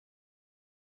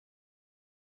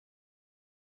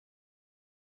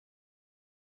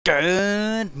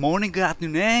Good morning, good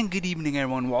afternoon, and good evening,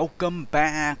 everyone. Welcome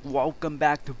back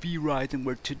to V-Rising,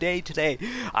 where today,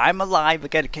 I'm alive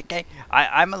again. Okay,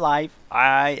 I'm alive.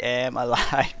 I am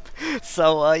alive.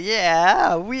 So,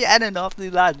 yeah, we ended off the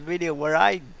last video where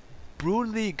I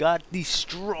brutally got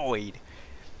destroyed.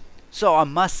 So I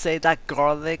must say that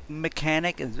garlic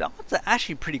mechanic is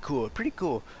actually pretty cool. Pretty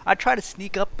cool. I try to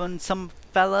sneak up on some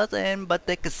fellas, but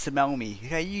they can smell me.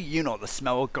 Okay, you know the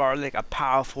smell of garlic, a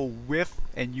powerful whiff,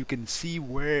 and you can see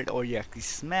where it, or you actually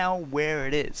smell where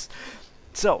it is.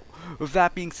 So with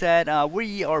that being said,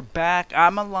 we are back.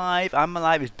 I'm alive. I'm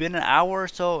alive. It's been an hour or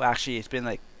so. Actually, it's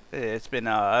been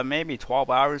maybe 12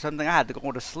 hours or something. I had to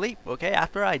go to sleep. Okay,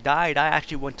 after I died, I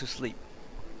actually went to sleep.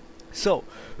 So,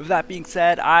 with that being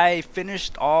said, I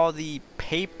finished all the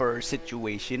paper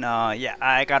situation. Yeah,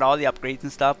 I got all the upgrades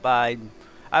and stuff. I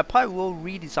probably will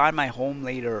redesign my home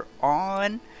later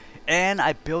on. And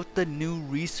I built the new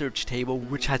research table,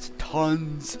 which has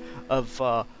tons of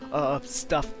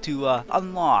stuff to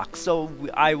unlock. So,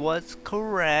 I was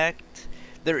correct.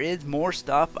 There is more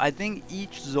stuff. I think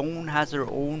each zone has their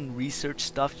own research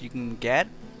stuff you can get.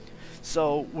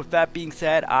 So, with that being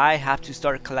said, I have to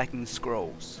start collecting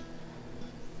scrolls.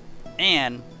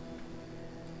 And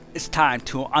it's time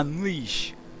to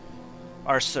unleash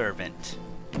our servant.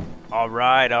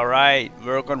 Alright.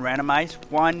 We're gonna randomize.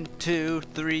 1, 2,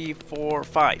 3, 4,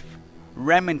 5.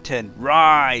 Remington,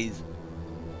 rise.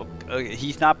 Okay,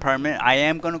 he's not permanent. I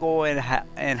am gonna go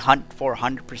and hunt for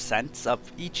 100% of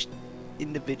each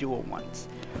individual ones.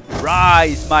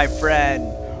 Rise, my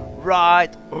friend.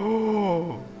 Rise.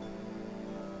 Oh.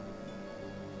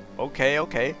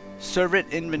 Okay.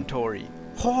 Servant inventory.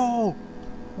 Oh!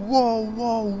 Whoa!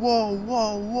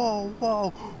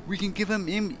 We can give him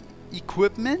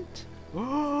equipment?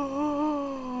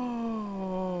 Oh!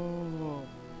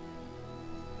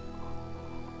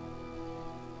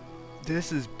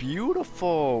 This is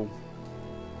beautiful.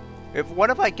 What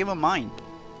if I give him mine?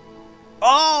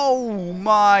 Oh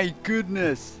my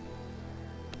goodness!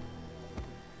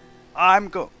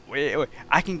 Wait.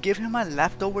 I can give him my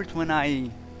leftovers when I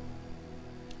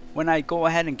go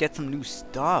ahead and get some new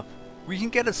stuff. We can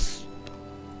get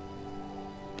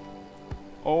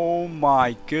oh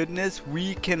my goodness,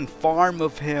 we can farm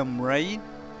of him, right?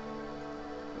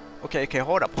 Okay,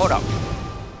 hold up.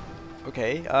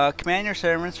 Okay, command your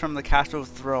servants from the castle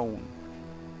throne.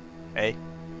 Okay.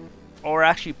 Or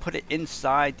actually put it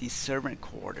inside the servant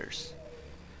quarters.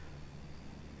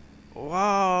 Whoa,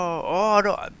 oh,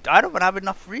 I don't have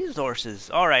enough resources.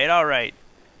 Alright.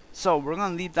 So we're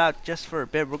gonna leave that just for a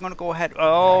bit. We're gonna go ahead.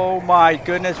 Oh my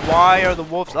goodness, why are the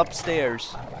wolves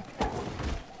upstairs?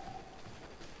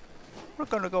 We're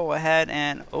gonna go ahead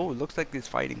and it looks like he's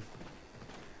fighting.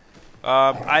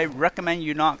 I recommend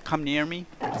you not come near me.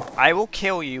 I will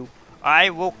kill you. I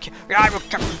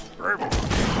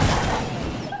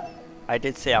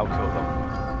did say I'll kill them.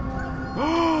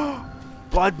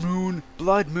 Blood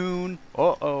moon.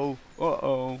 Uh-oh.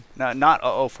 Not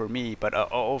uh-oh for me, but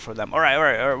uh-oh for them. Alright.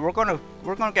 We're gonna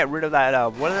get rid of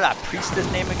that, what is that priestess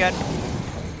name again?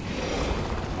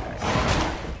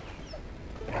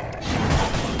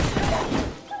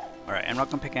 Alright, I'm not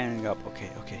gonna pick anything up. Okay.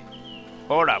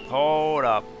 Hold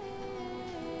up.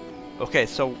 Okay,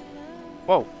 so...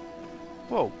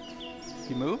 Whoa.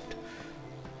 He moved?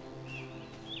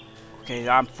 Okay,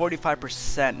 I'm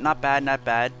 45%. Not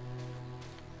bad.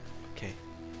 Okay.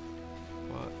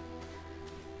 What?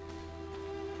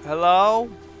 Hello?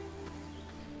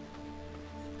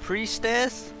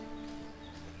 Priestess?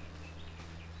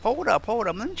 Hold up.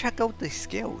 Let me check out the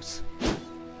skills.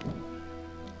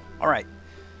 Alright.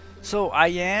 So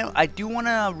I do want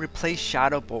to replace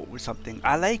Shadow Bolt with something.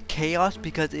 I like Chaos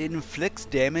because it inflicts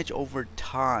damage over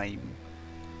time.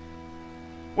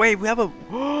 Wait, we have a...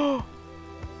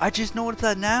 I just noticed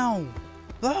that now.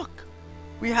 Look.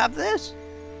 We have this.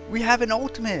 We have an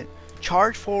ultimate.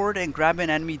 Charge forward and grab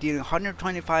an enemy dealing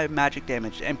 125 magic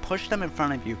damage and push them in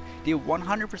front of you. Deal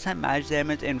 100% magic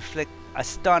damage and inflict a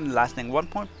stun lasting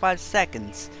 1.5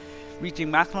 seconds. Reaching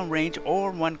maximum range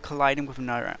or when colliding with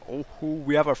another. Oh,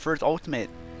 we have our first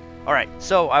ultimate. Alright,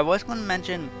 so I was going to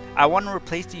mention I want to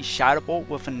replace the Shadow Bolt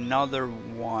with another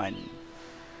one.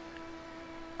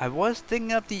 I was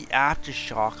thinking of the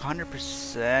Aftershock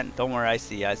 100%. Don't worry, I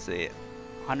see it.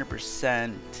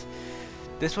 100%.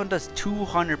 This one does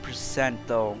 200%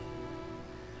 though.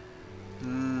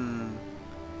 I'm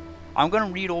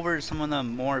gonna read over some of the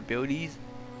more abilities.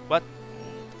 What's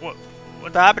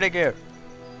happening here?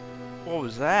 What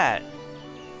was that?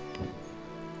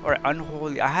 Alright,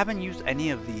 Unholy. I haven't used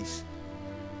any of these.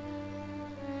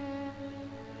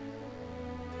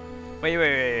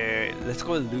 Wait. Let's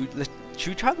go loot. Should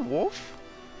we try the wolf?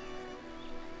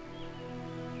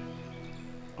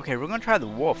 Okay, we're gonna try the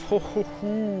wolf. Ho ho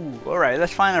ho! Alright,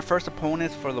 let's find our first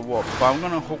opponents for the wolf. But I'm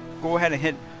gonna go ahead and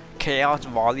hit Chaos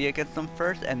Volley against them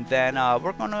first, and then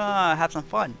we're gonna have some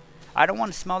fun. I don't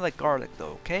want to smell like garlic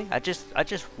though, okay? I just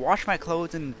wash my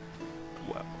clothes and...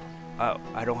 Well,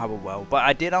 I don't have a well, but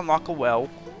I did unlock a well.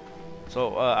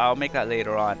 So I'll make that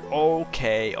later on.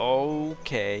 Okay,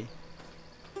 okay.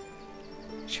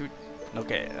 Shoot.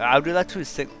 Okay, I'll do that to a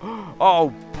sick.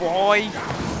 Oh boy!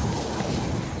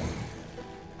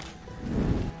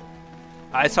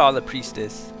 I saw the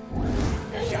priestess.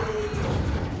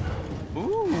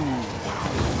 Ooh.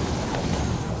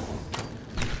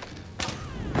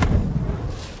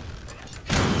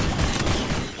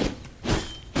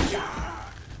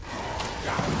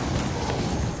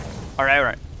 Alright,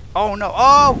 alright. Oh no!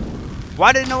 Oh!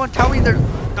 Why did no one tell me there?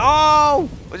 Oh!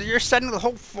 You're setting the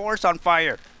whole forest on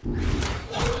fire.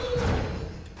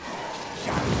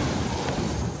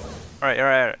 Alright,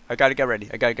 alright. I gotta get ready.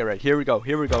 I gotta get ready. Here we go.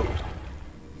 Here we go.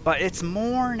 But it's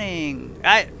morning.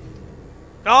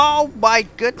 Oh my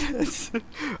goodness.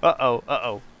 Uh-oh.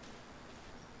 Uh-oh.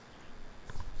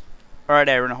 Alright,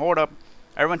 everyone. Hold up.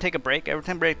 Everyone take a break.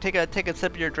 Everyone break. Take a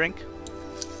sip of your drink.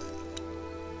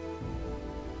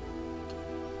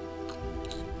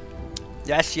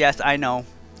 Yes, yes, I know.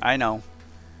 I know.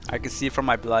 I can see it from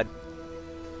my blood.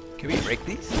 Can we break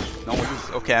these? No, this is,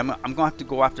 okay, I'm gonna have to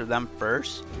go after them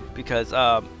first. Because,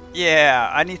 yeah,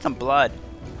 I need some blood.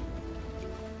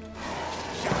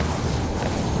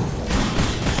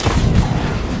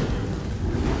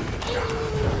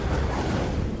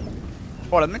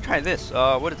 Oh, let me try this.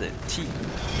 What is it? Tea.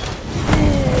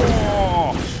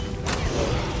 Oh.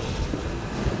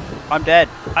 I'm dead.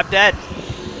 I'm dead.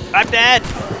 I'm dead.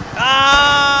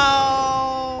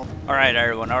 Oh! Alright,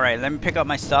 everyone. Alright, let me pick up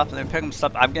my stuff. Let me pick up my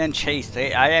stuff. I'm getting chased.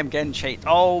 I am getting chased.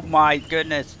 Oh my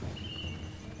goodness.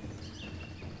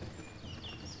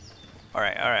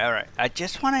 Alright, alright, alright. I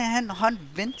just want to hunt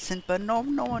Vincent, but no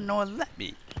one let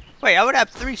me. Wait, I would have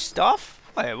 3 stuff?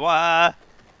 Wait, what?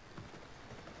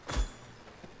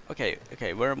 Okay,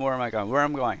 okay, where am I going? Where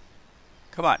am I going?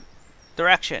 Come on.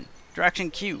 Direction.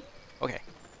 Direction Q. Okay.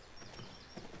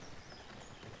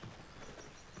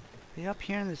 Are they up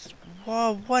here in this?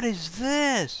 Whoa, what is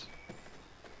this?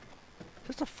 Is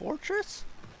this a fortress?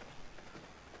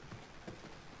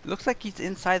 It looks like he's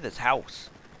inside this house.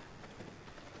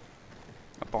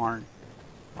 A barn.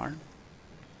 Barn?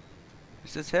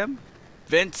 Is this him?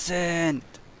 Vincent!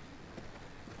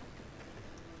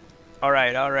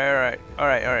 Alright, alright, alright.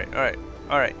 Alright, alright, alright.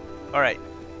 Alright, alright.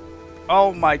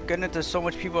 Oh my goodness, there's so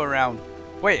much people around.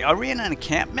 Wait, are we in an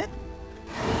encampment?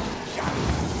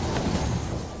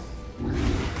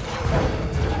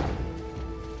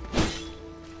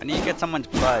 I need to get someone's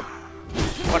blood.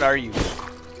 What are you?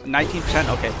 19%?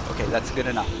 Okay, okay, that's good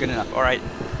enough. Good enough. Alright.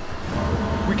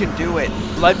 We can do it.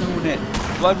 Blood moon it.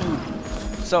 Blood moon.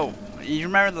 So, you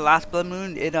remember the last blood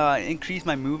moon? It increased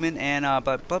my movement and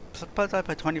by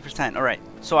 20%. Alright.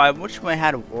 So I wish I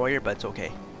had a warrior, but it's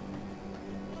okay.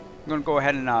 I'm gonna go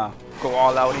ahead and go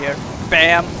all out here.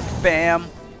 Bam! Bam!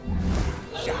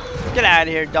 Get out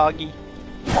of here, doggy.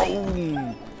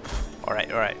 Boom!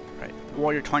 Alright, alright, alright.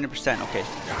 Warrior 20%, okay.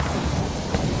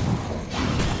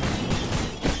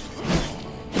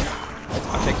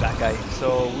 I'll take that guy.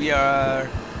 So we are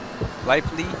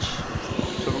life leech.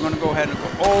 So we're gonna go ahead and go.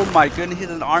 Oh my goodness, he's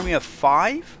an army of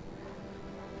 5?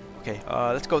 Okay,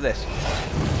 let's go this.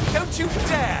 Don't you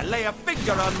dare lay a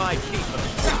finger on my people!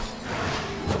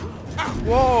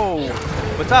 Whoa!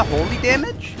 Was that holy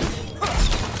damage?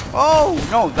 Oh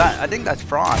no, I think that's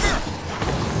fraud.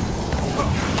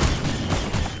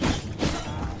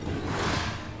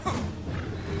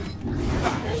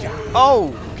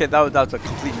 Oh! Okay, that was a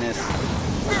complete miss.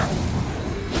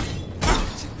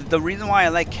 The reason why I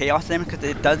like chaos damage because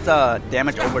it does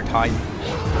damage over time.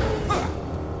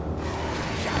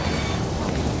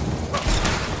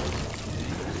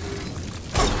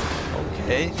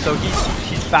 Okay, so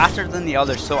he's faster than the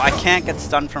others, so I can't get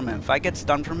stunned from him. If I get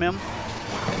stunned from him,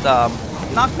 it's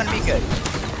not gonna be good.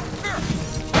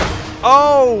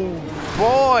 Oh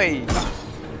boy!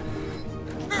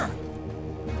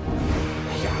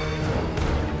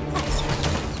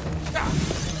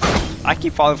 I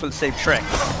keep falling for the same trick.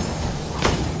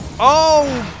 Oh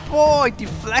boy,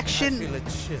 deflection. I feel a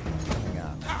chill coming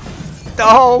up.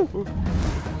 No!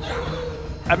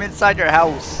 I'm inside your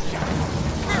house.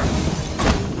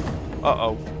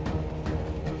 Uh-oh.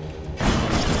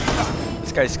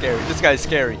 This guy's scary. This guy's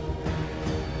scary.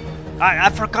 I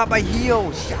forgot my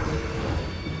heals.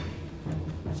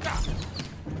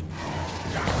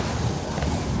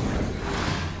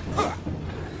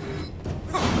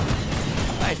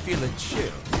 feel a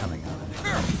chill coming on.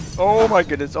 Oh my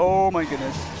goodness, oh my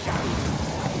goodness.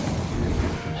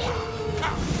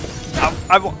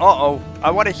 Uh-oh,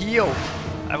 I want to heal.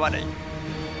 I want to...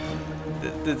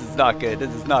 This is not good,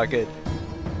 this is not good.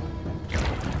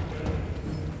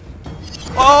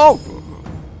 Oh!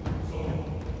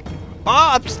 Oh,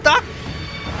 I'm stuck!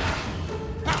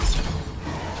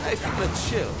 I feel a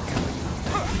chill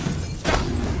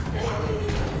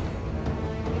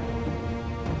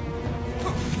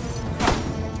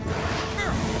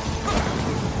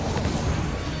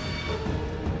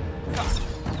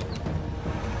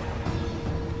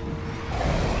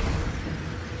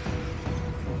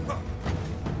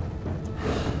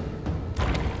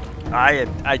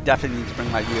I definitely need to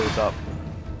bring my heels up.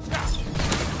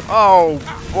 Oh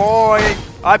boy!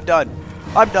 I'm done.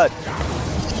 I'm done.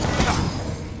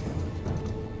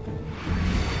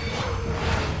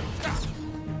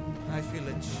 I feel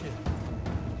a chill.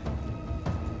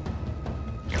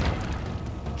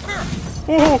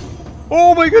 Oh!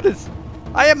 Oh my goodness!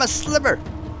 I am a slimmer!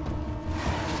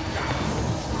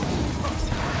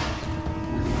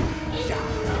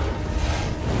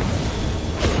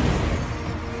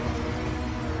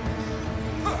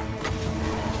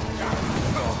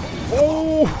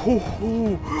 Oh,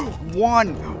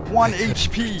 one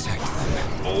HP.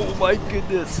 Oh my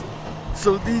goodness.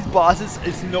 So these bosses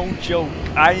is no joke.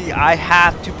 I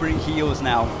have to bring heals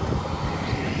now.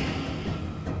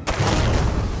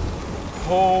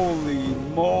 Holy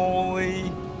moly.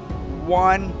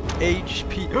 1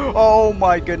 HP. Oh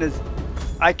my goodness.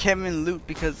 I can't even loot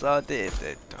because there's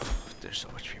so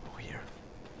much people here.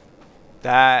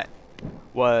 That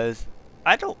was...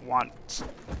 I don't want...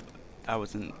 That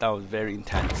was very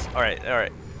intense.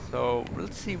 Alright. So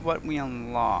let's see what we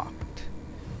unlocked.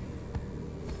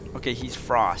 Okay, he's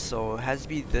Frost, so it has to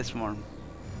be this one,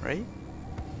 right?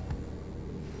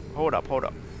 Hold up.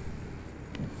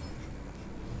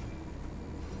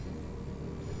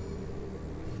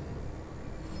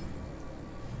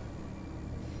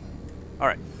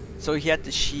 Alright. So he had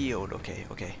the shield, okay.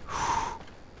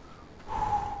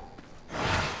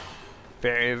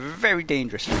 Very, very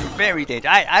dangerous. Very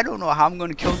dangerous. I don't know how I'm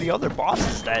going to kill the other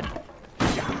bosses then.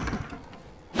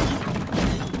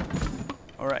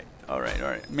 Alright.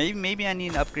 Maybe I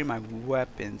need to upgrade my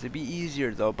weapons. It'd be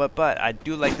easier though. But I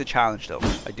do like the challenge though.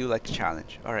 I do like the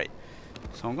challenge. Alright.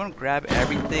 So I'm going to grab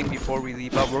everything before we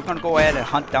leave up. We're going to go ahead and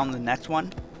hunt down the next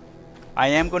one. I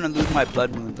am going to lose my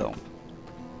blood moon though.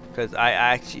 Because I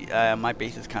actually, my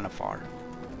base is kind of far.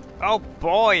 Oh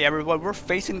boy, everyone, we're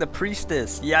facing the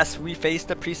priestess. Yes, we faced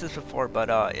the priestess before, but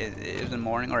it was in the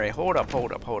morning. Alright, hold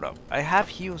up. I have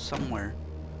heals somewhere.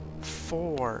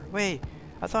 4. Wait,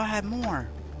 I thought I had more.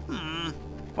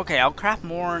 Okay, I'll craft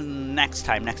more next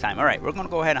time. Alright, we're gonna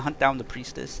go ahead and hunt down the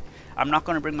priestess. I'm not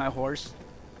gonna bring my horse.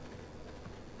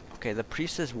 Okay, the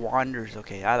priestess wanders.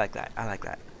 Okay, I like that.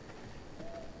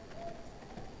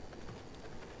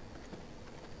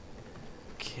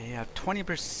 Okay, I have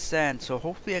 20%, so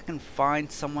hopefully I can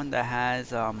find someone that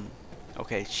has,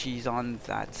 okay, she's on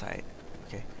that side.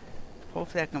 Okay,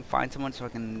 hopefully I can find someone so I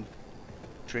can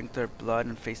drink their blood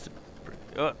and face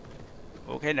the...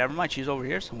 okay, never mind, she's over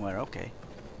here somewhere, okay.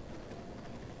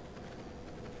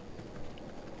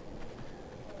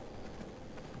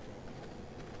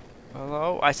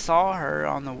 Hello? I saw her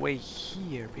on the way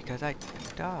here because I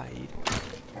died.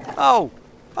 Oh!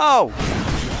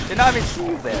 Did not even see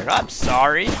you there. I'm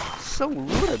sorry. So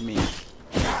rude of me.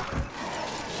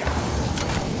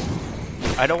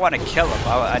 I don't want to kill him.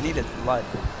 I need his blood.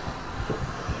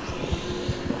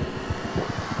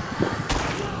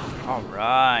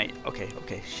 Alright. Okay.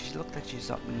 She looked like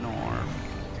she's up north.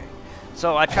 Okay.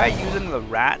 So I try using the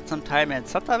rat sometime, and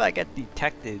sometimes I get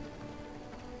detected.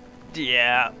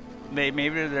 Yeah. Maybe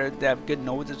they have good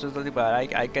noses or something,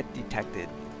 but I get detected.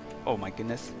 Oh my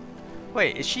goodness.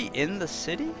 Wait, is she in the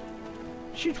city?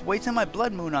 She's wasting my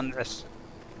blood moon on this.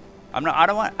 I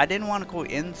didn't want to go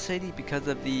in the city because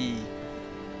of the...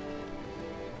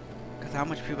 Because how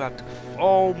much people have to...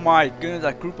 Oh my goodness,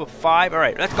 a group of 5.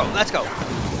 Alright, let's go.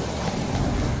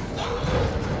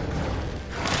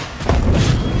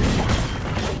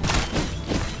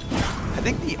 I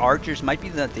think the archers might be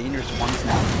the dangerous ones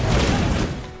now.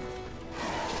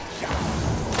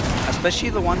 Especially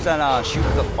the ones that shoot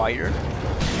the fire.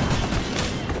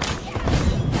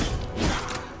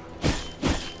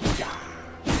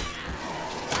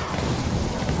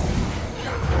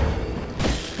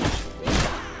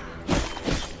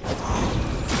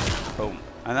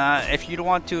 And if you don't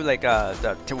want to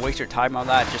to waste your time on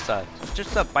that,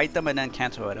 just bite them and then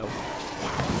cancel it out.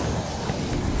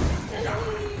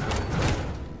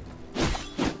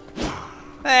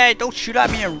 Hey, don't shoot at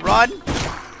me and run.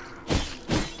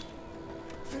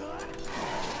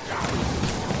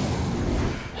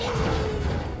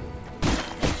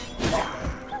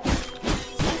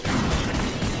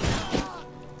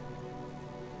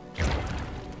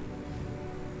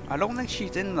 I don't think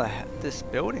she's in this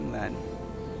building then.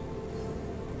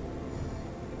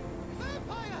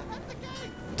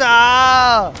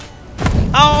 Ah!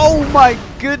 Oh my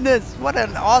goodness! What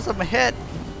an awesome hit!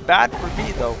 Bad for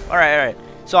me though. Alright, alright.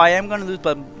 So I am gonna lose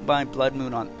my blood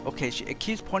moon on. Okay, it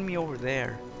keeps pointing me over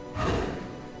there.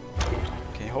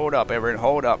 Okay, hold up, everyone.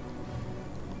 Hold up.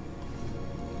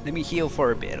 Let me heal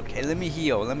for a bit, okay? Let me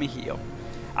heal. Let me heal.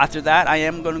 After that, I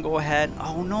am gonna go ahead.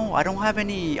 Oh no, I don't have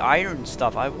any iron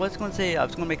stuff. I was gonna say I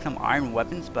was gonna make some iron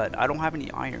weapons, but I don't have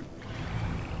any iron.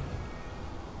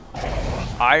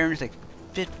 Iron is like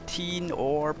 15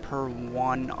 ore per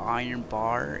 1 iron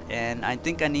bar, and I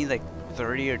think I need like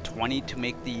 30 or 20 to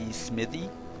make the smithy,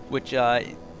 which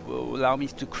will allow me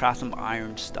to craft some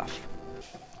iron stuff.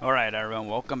 Alright everyone,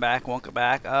 welcome back,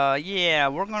 yeah,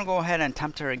 we're gonna go ahead and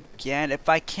attempt her again. If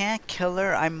I can't kill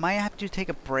her, I might have to take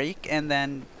a break and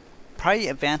then probably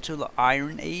advance to the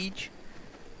Iron Age,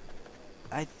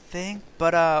 I think.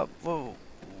 But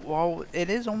well,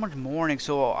 it is almost morning,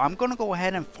 so I'm gonna go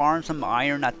ahead and farm some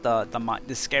iron at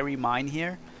the scary mine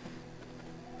here.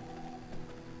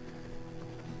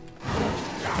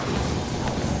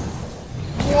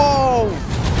 Whoa!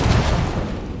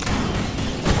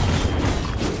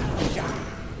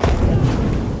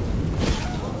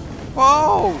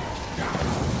 Whoa!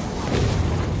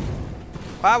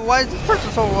 Wow, why is this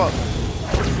person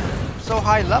so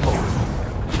high level?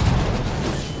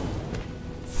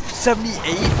 78?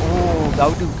 Oh, that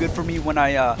would do good for me when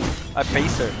I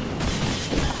face her.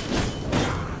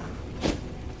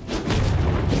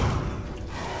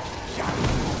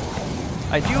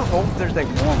 I do hope there's like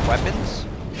more weapons.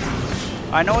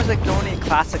 I know it's like only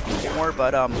classic 4,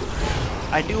 but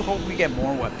I do hope we get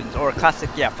more weapons or classic.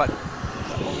 Yeah, fuck.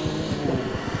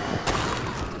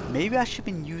 Maybe I should have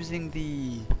been using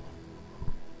the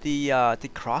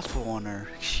crossbow on her.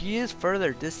 She is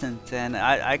further distance, and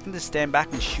I can just stand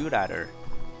back and shoot at her.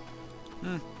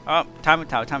 Oh, time will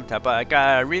tell. But I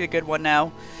got a really good one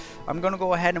now. I'm gonna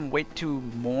go ahead and wait to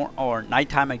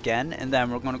nighttime again, and then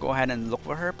we're gonna go ahead and look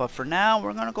for her. But for now,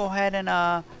 we're gonna go ahead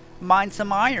and mine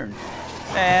some iron,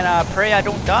 and pray I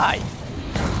don't die.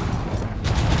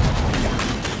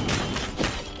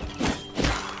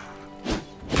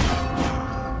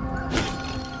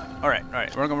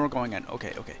 Alright, we're going in.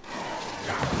 Okay.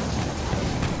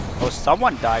 Oh,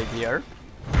 someone died here.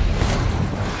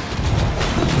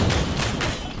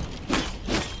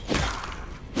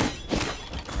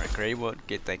 Alright, great. Well,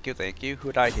 thank you.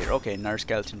 Who died here? Okay, another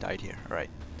skeleton died here. Alright,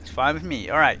 that's fine with me.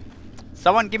 Alright.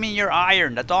 Someone give me your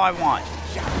iron. That's all I want.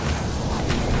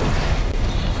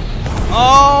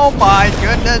 Oh my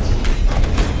goodness.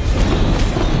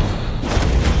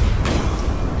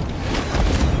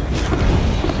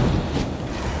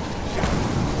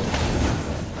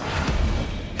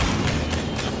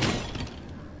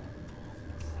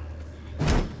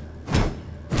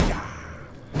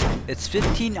 It's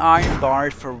 15 iron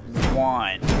bars for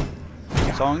 1.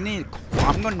 So I'm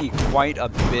gonna need quite a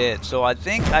bit. So I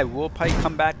think I will probably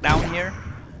come back down here.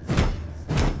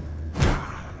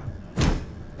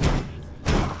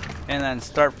 And then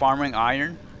start farming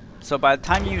iron. So by the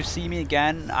time you see me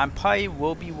again, I probably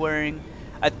will be wearing,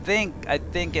 I think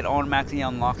it automatically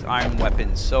unlocks iron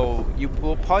weapons. So you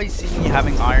will probably see me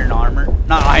having iron armor.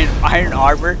 Not iron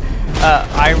armor,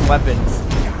 iron weapons.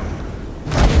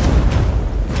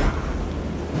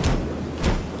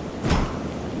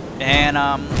 And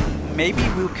maybe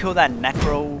we'll kill that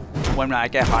necro when I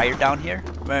get higher down here.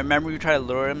 Remember we tried to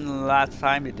lure him the last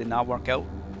time, it did not work out.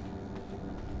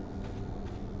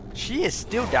 She is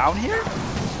still down here?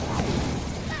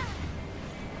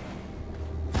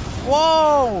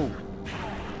 Whoa!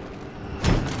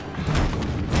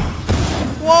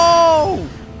 Whoa!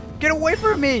 Get away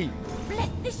from me! Bless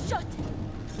this shot.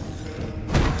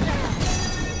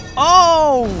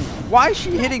 Oh! Why is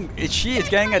she hitting? She is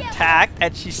getting attacked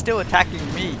and she's still attacking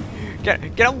me.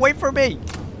 Get away from me!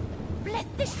 Bless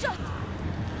this shot.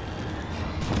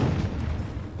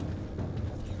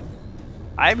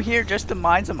 I'm here just to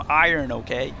mine some iron,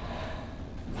 okay?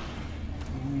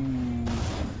 Ooh,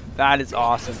 that is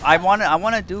awesome. I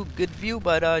wanna do good view,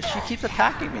 but she keeps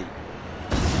attacking me.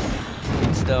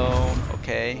 Stone,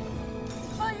 okay.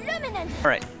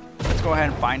 Alright, let's go ahead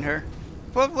and find her.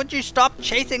 Would you stop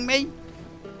chasing me?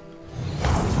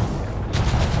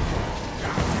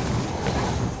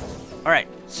 Alright,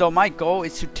 so my goal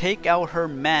is to take out her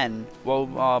men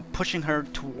while pushing her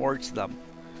towards them.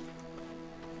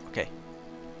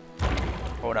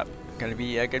 Hold up. Gotta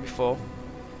be full.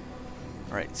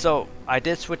 Alright, so I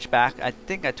did switch back. I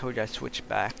think I told you I switched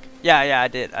back. Yeah, I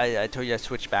did. I told you I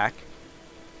switched back.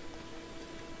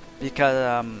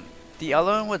 Because the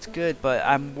other one was good, but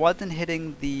I wasn't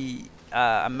hitting the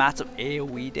massive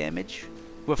AoE damage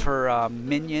with her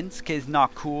minions. Cause it's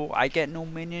not cool. I get no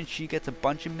minions. She gets a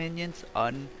bunch of minions.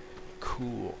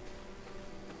 Uncool.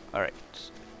 Alright.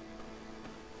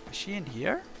 Is she in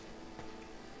here?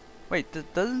 Wait,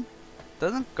 doesn't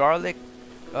garlic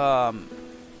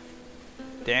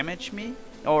damage me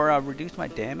or reduce my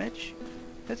damage?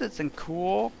 This isn't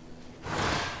cool.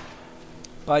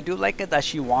 But I do like it that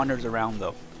she wanders around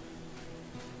though.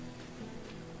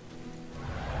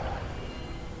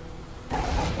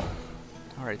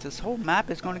 Alright, this whole map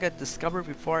is going to get discovered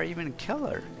before I even kill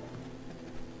her.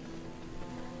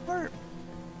 Where?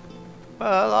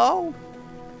 Hello?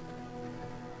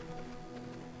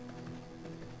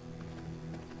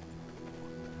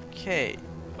 Okay.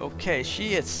 Okay,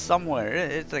 she is somewhere.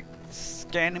 It's like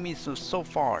scanning me so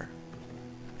far.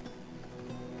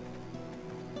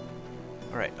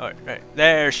 Alright, alright.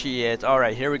 There she is.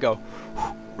 Alright, here we go.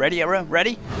 Ready, everyone?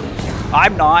 Ready?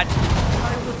 I'm not.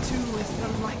 I will do as the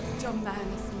light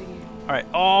demands me. Alright.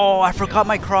 Oh, I forgot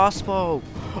my crossbow.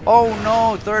 Oh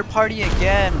no, third party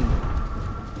again.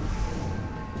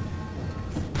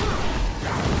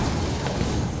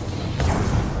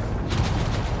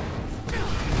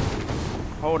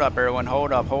 Hold up, everyone.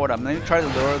 Hold up, hold up. Let me try to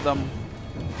lure them.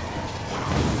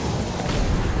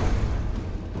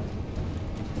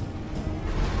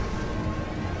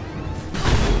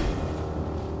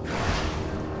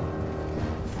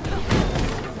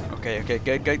 Okay,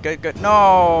 okay, good.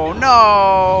 No,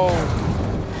 no!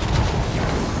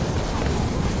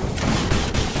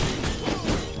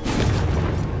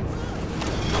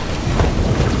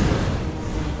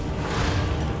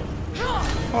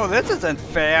 Oh, this isn't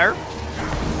fair.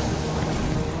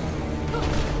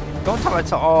 Don't tell me.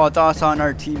 Oh, I thought I saw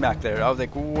another team back there. I was like,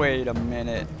 wait a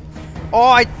minute. Oh,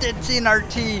 I did see another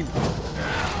team.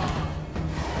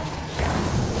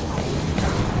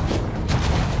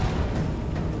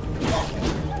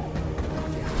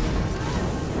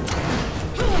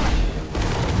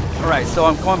 Alright, so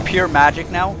I'm going pure magic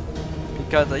now.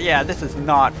 Because, yeah, this is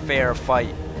not fair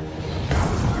fight.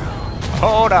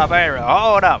 Hold up, Aaron.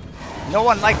 Hold up. No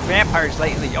one liked vampires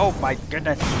lately. Oh my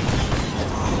goodness.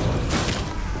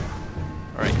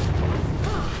 Alright.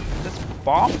 This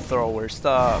bomb thrower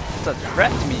stuff is a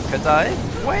threat to me because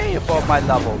it's way above my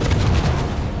level.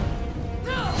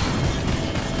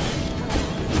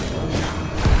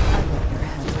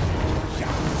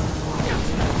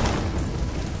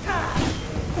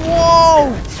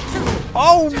 Whoa!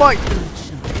 Oh my!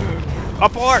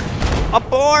 Abort!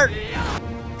 Abort!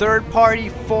 Third party,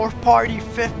 fourth party,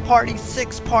 fifth party,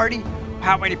 sixth party.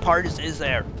 How many parties is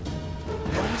there?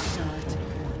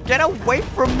 Get away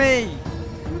from me!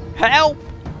 Help!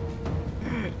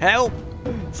 Help!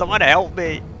 Someone help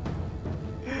me!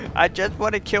 I just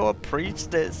want to kill a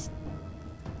priestess.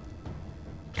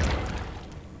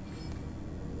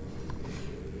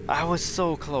 I was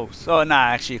so close. Oh, not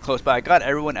actually close, but I got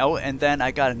everyone out, and then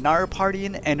I got another party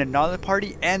in, and another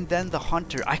party, and then the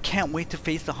hunter. I can't wait to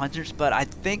face the hunters, but I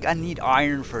think I need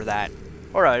iron for that.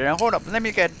 Alright, now hold up. Let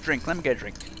me get a drink. Let me get a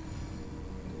drink.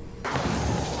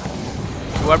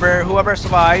 Whoever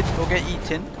survives will get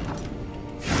eaten.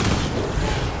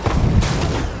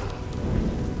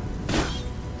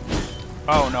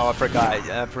 Oh no, I forgot.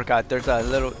 I forgot. There's a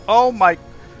little. Oh my!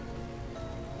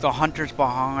 The hunter's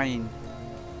behind.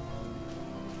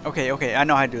 Okay, okay. I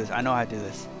know how to do this. I know how to do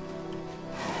this.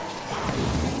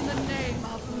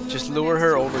 Just lure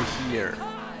her over here.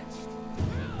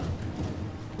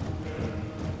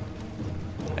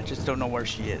 I just don't know where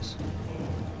she is.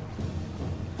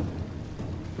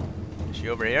 Is she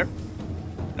over here?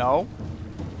 No.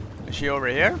 Is she over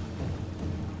here?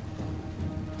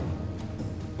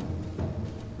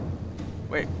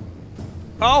 Wait.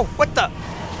 Oh, what the?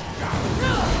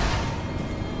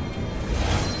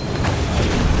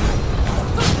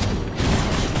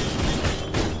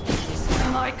 This is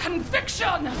my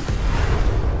conviction!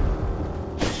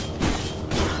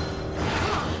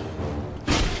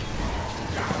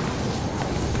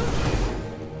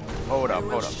 Hold up,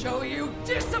 hold I will up. show you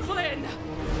discipline!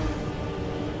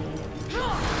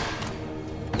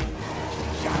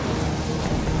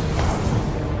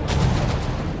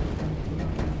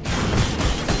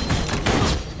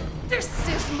 This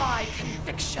is my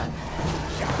conviction!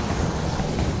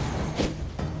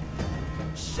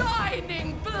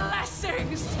 Shining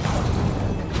blessings!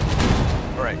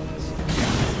 Alright.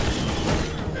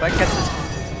 If I catch this.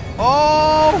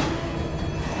 Oh!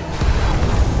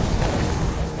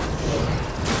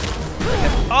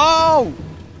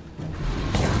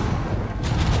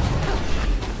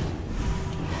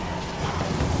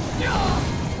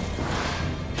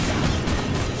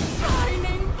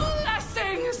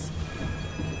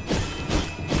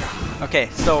 Okay,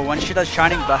 so when she does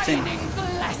Shining Blessing, Shining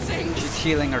blessings. she's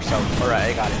healing herself.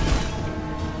 Alright, I got it.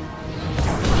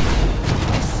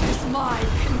 This is my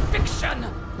conviction.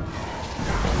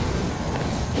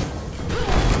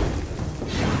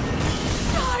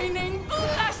 Shining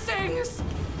blessings.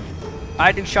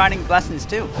 I do Shining Blessings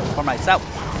too, for myself.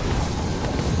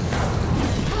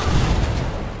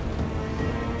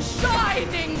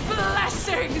 Shining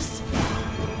blessings.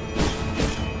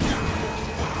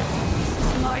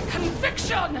 My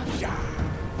conviction.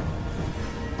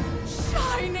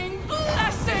 Shining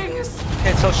blessings.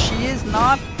 Okay, so she is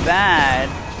not bad.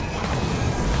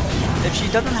 If she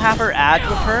doesn't have her ads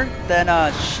with her, then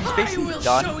she's I basically will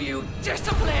done. show you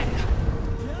discipline.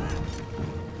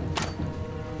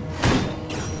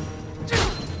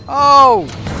 Oh!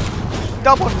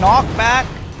 Double knockback!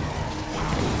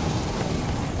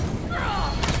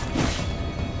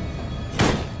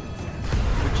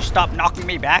 Would you stop knocking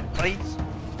me back, please?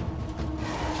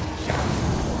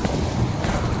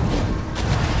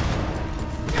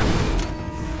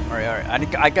 Alright,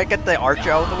 alright. I gotta get the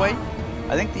archer out of the way.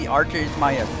 I think the archer is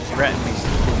my threat, basically.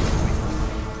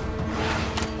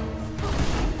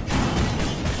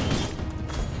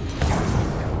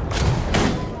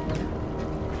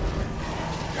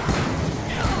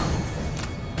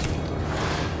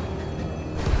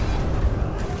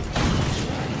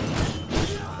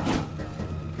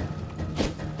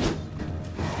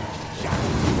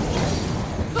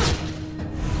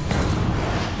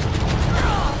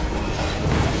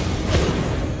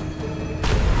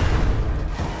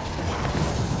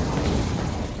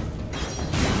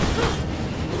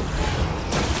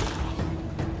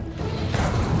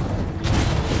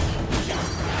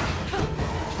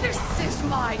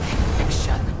 My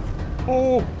conviction.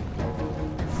 Oh!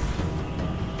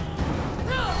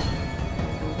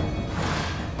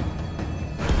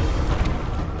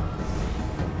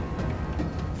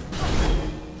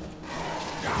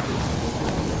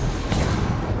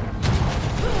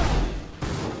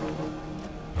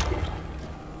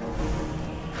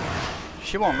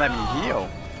 She won't let me heal.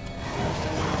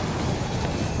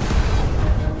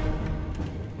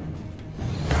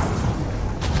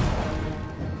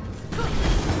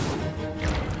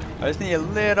 I just need a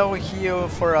little heal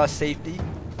for safety.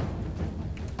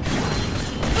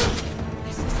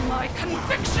 This is my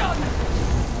conviction.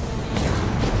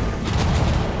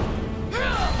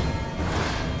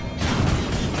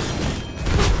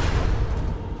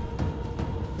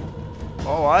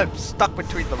 Oh, I'm stuck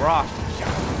between the rock.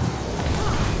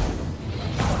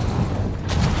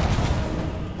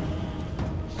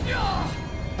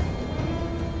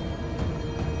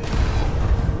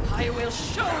 I will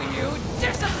show you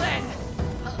discipline.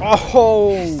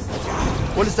 Oh!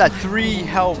 What is that? 3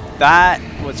 health. That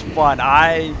was fun.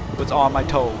 I was on my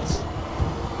toes.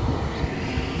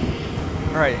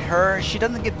 Alright, she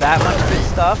doesn't get that much good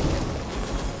stuff.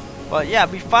 But yeah,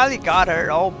 we finally got her.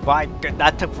 Oh my god,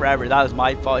 that took forever. That was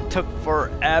my fault. It took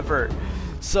forever.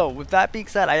 So with that being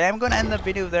said, I am going to end the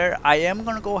video there. I am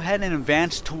going to go ahead and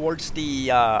advance towards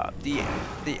the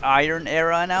Iron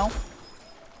Era now,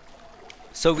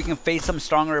 so we can face some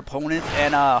stronger opponents,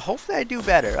 and hopefully I do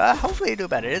better. Hopefully I do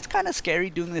better. It's kind of scary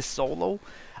doing this solo.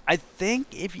 I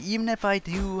think even if I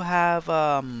do have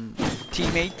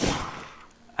teammates,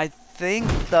 I think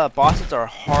the bosses are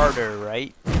harder,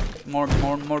 right? More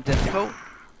difficult.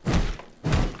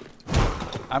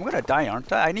 I'm gonna die,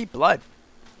 aren't I? I need blood.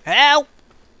 Help!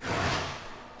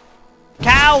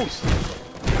 Cows!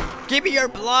 Give me your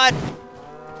blood!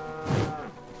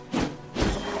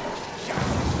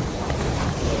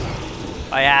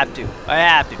 I have to.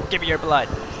 Give me your blood.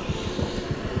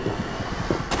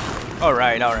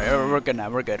 Alright, we're good now,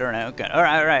 we're good,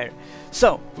 alright.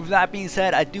 So, with that being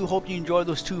said, I do hope you enjoyed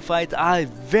those 2 fights. I was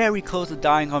very close to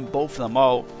dying on both of them.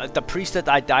 Oh, the priestess,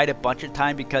 I died a bunch of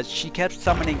times because she kept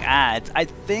summoning ads. I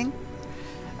think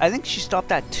she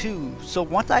stopped at 2. So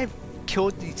once I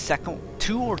killed the second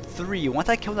 2 or 3, once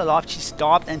I killed it off, she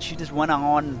stopped and she just went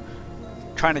on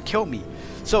trying to kill me.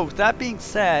 So with that being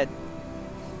said,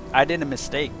 I did a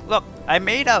mistake. Look, I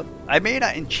made a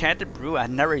enchanted brew. I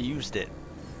never used it.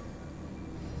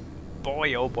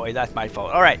 Boy, oh boy, that's my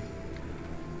fault. All right.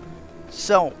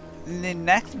 So in the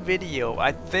next video,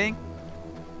 I think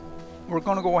we're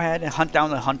gonna go ahead and hunt down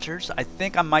the hunters. I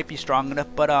think I might be strong enough,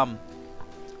 but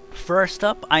first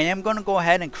up, I am gonna go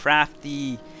ahead and craft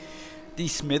the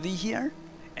smithy here,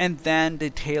 and then the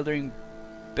tailoring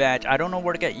bench. I don't know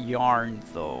where to get yarn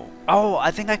though. Oh,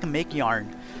 I think I can make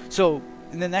yarn. So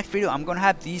in the next video, I'm gonna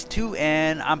have these 2,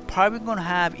 and I'm probably gonna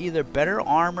have either better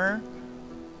armor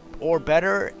or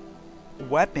better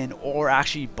weapon or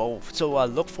actually both. So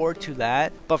look forward to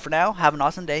that. But for now, have an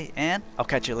awesome day and I'll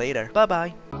catch you later. Bye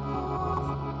bye.